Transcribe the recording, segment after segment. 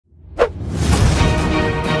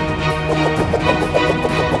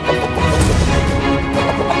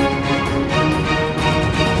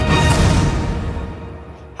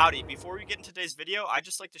today's video, I'd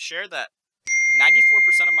just like to share that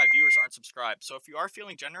 94% of my viewers aren't subscribed. So if you are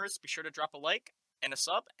feeling generous, be sure to drop a like and a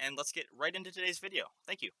sub, and let's get right into today's video.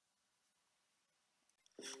 Thank you.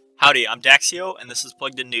 Howdy, I'm Daxio, and this is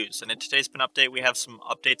Plugged In News. And in today's pin update, we have some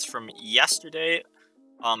updates from yesterday,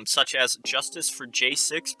 such as Justice for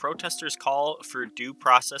J6, protesters call for due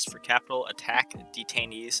process for Capitol attack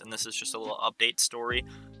detainees. And this is just a little update story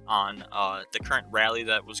on the current rally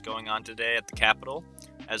that was going on today at the Capitol,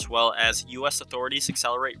 as well as U.S. authorities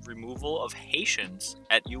accelerate removal of Haitians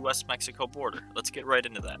at U.S.-Mexico border. Let's get right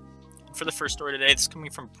into that. For the first story today, this is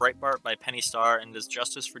coming from Breitbart by Penny Star, and it is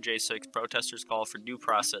Justice for J6, protesters call for due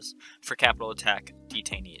process for Capitol attack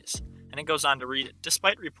detainees. And it goes on to read,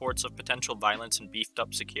 despite reports of potential violence and beefed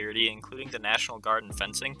up security, including the National Guard and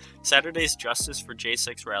fencing, Saturday's Justice for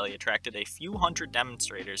J6 rally attracted a few hundred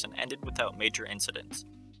demonstrators and ended without major incidents.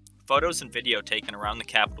 Photos and video taken around the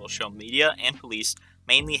Capitol show media and police,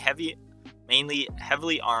 mainly heavily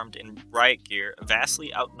armed in riot gear,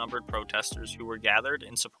 vastly outnumbered protesters who were gathered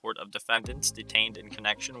in support of defendants detained in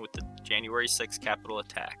connection with the January 6th Capitol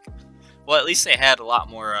attack. Well, at least they had a lot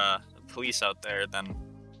more police out there than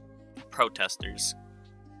protesters.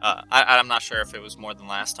 I'm not sure if it was more than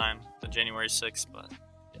last time, the January 6th, but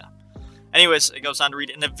yeah. Anyways, it goes on to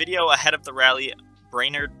read, in a video ahead of the rally,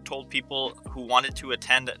 Brainerd told people who wanted to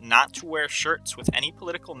attend not to wear shirts with any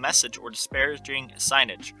political message or disparaging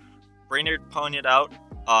signage. Brainerd pointed out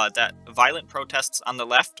that violent protests on the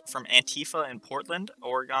left, from Antifa in Portland,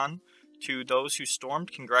 Oregon, to those who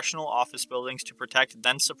stormed congressional office buildings to protect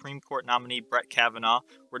then Supreme Court nominee Brett Kavanaugh,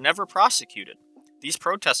 were never prosecuted. These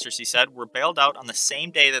protesters, he said, were bailed out on the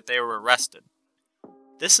same day that they were arrested.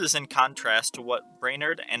 This is in contrast to what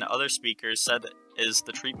Brainerd and other speakers said is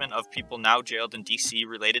the treatment of people now jailed in D.C.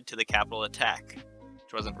 related to the Capitol attack,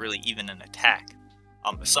 which wasn't really even an attack.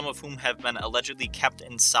 Some of whom have been allegedly kept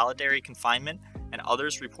in solitary confinement, and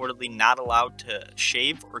others reportedly not allowed to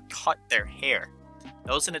shave or cut their hair.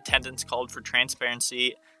 Those in attendance called for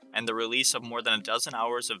transparency and the release of more than a dozen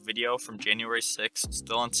hours of video from January 6th,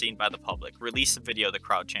 still unseen by the public. Release the video, the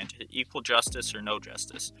crowd chanted. Equal justice or no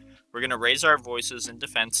justice. We're going to raise our voices in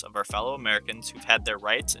defense of our fellow Americans who've had their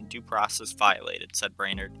rights and due process violated, said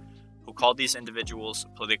Brainerd, who called these individuals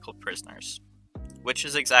political prisoners. Which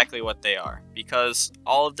is exactly what they are, because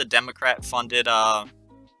all of the Democrat-funded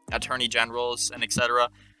attorney generals and etc.,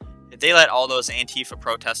 they let all those Antifa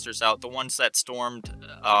protesters out, the ones that stormed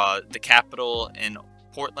the Capitol in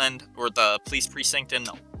Portland, or the police precinct in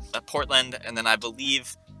Portland, and then I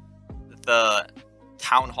believe the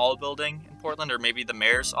town hall building in Portland, or maybe the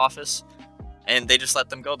mayor's office, and they just let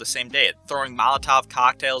them go the same day, throwing Molotov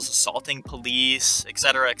cocktails, assaulting police,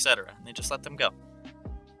 etc., etc., and they just let them go.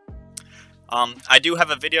 I do have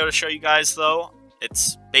a video to show you guys, though.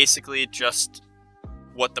 It's basically just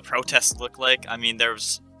what the protests look like. I mean,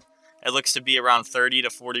 it looks to be around 30 to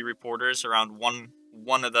 40 reporters around one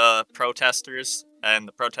of the protesters, and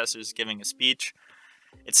the protesters giving a speech.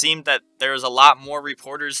 It seemed that there was a lot more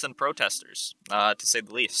reporters than protesters, to say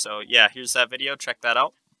the least. So yeah, here's that video. Check that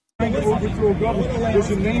out. Overthrow government.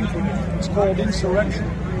 There's a name for it. It's called insurrection.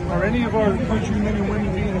 Are any of our countrymen and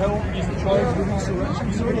women being held charged with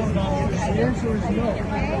insurrection? The answer is no.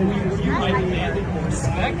 You might demand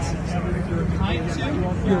respect, you're kind to,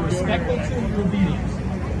 you're respectful to, you're obedient.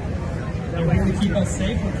 They're here to keep us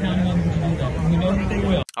safe. We're counting on them to do that, and we know that they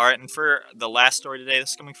will. Alright, and for the last story today,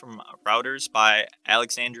 this is coming from Reuters by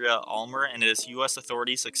Alexandria Ulmer, and it is U.S.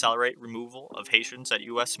 authorities accelerate removal of Haitians at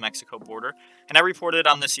U.S.-Mexico border. And I reported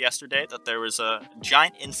on this yesterday that there was a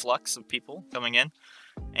giant influx of people coming in,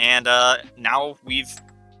 and now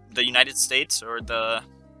the United States, or the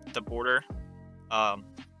border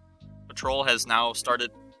patrol, has now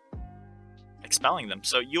started expelling them.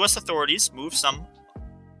 So U.S. authorities moved some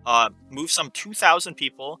 2,000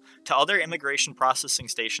 people to other immigration processing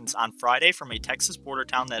stations on Friday from a Texas border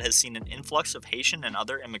town that has seen an influx of Haitian and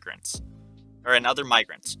other migrants.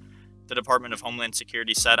 The Department of Homeland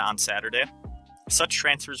Security said on Saturday. Such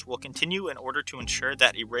transfers will continue in order to ensure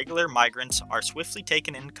that irregular migrants are swiftly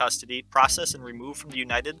taken into custody, processed, and removed from the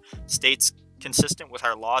United States consistent with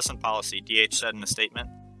our laws and policy, DH said in a statement.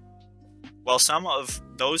 While some of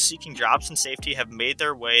those seeking jobs and safety have made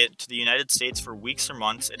their way to the United States for weeks or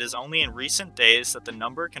months, it is only in recent days that the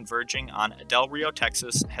number converging on Del Rio,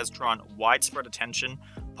 Texas, has drawn widespread attention,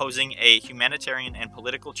 posing a humanitarian and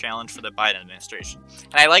political challenge for the Biden administration.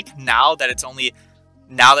 And I like now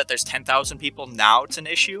that there's 10,000 people, now it's an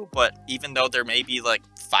issue, but even though there may be like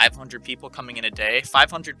 500 people coming in a day,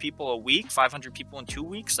 500 people a week, 500 people in 2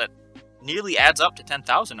 weeks, that nearly adds up to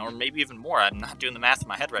 10,000, or maybe even more. I'm not doing the math in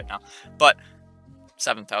my head right now, but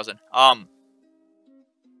 7,000.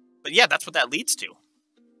 But yeah, that's what that leads to.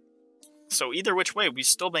 So either which way, we've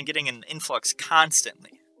still been getting an influx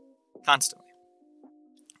constantly.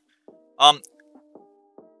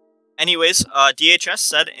 Anyways, DHS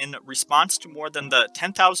said in response to more than the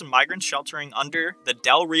 10,000 migrants sheltering under the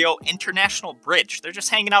Del Rio International Bridge. They're just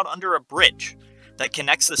hanging out under a bridge that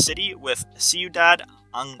connects the city with Ciudad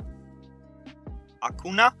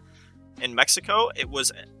Acuna in Mexico. It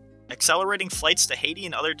was accelerating flights to Haiti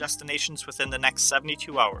and other destinations within the next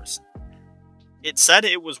 72 hours. It said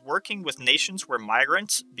it was working with nations where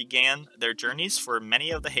migrants began their journeys for many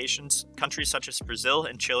of the Haitians, countries such as Brazil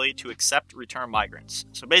and Chile, to accept return migrants.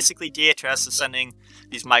 So basically, DHS is sending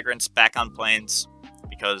these migrants back on planes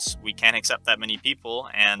because we can't accept that many people,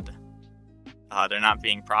 and they're not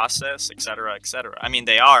being processed, etc., etc. I mean,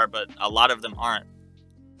 they are, but a lot of them aren't.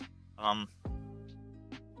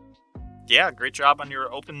 Yeah, great job on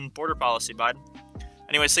your open border policy, Biden.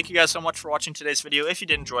 Anyways, thank you guys so much for watching today's video. If you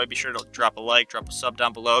did enjoy, be sure to drop a like, drop a sub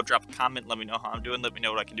down below, drop a comment, let me know how I'm doing, let me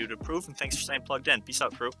know what I can do to improve, and thanks for staying plugged in. Peace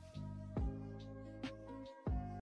out, crew.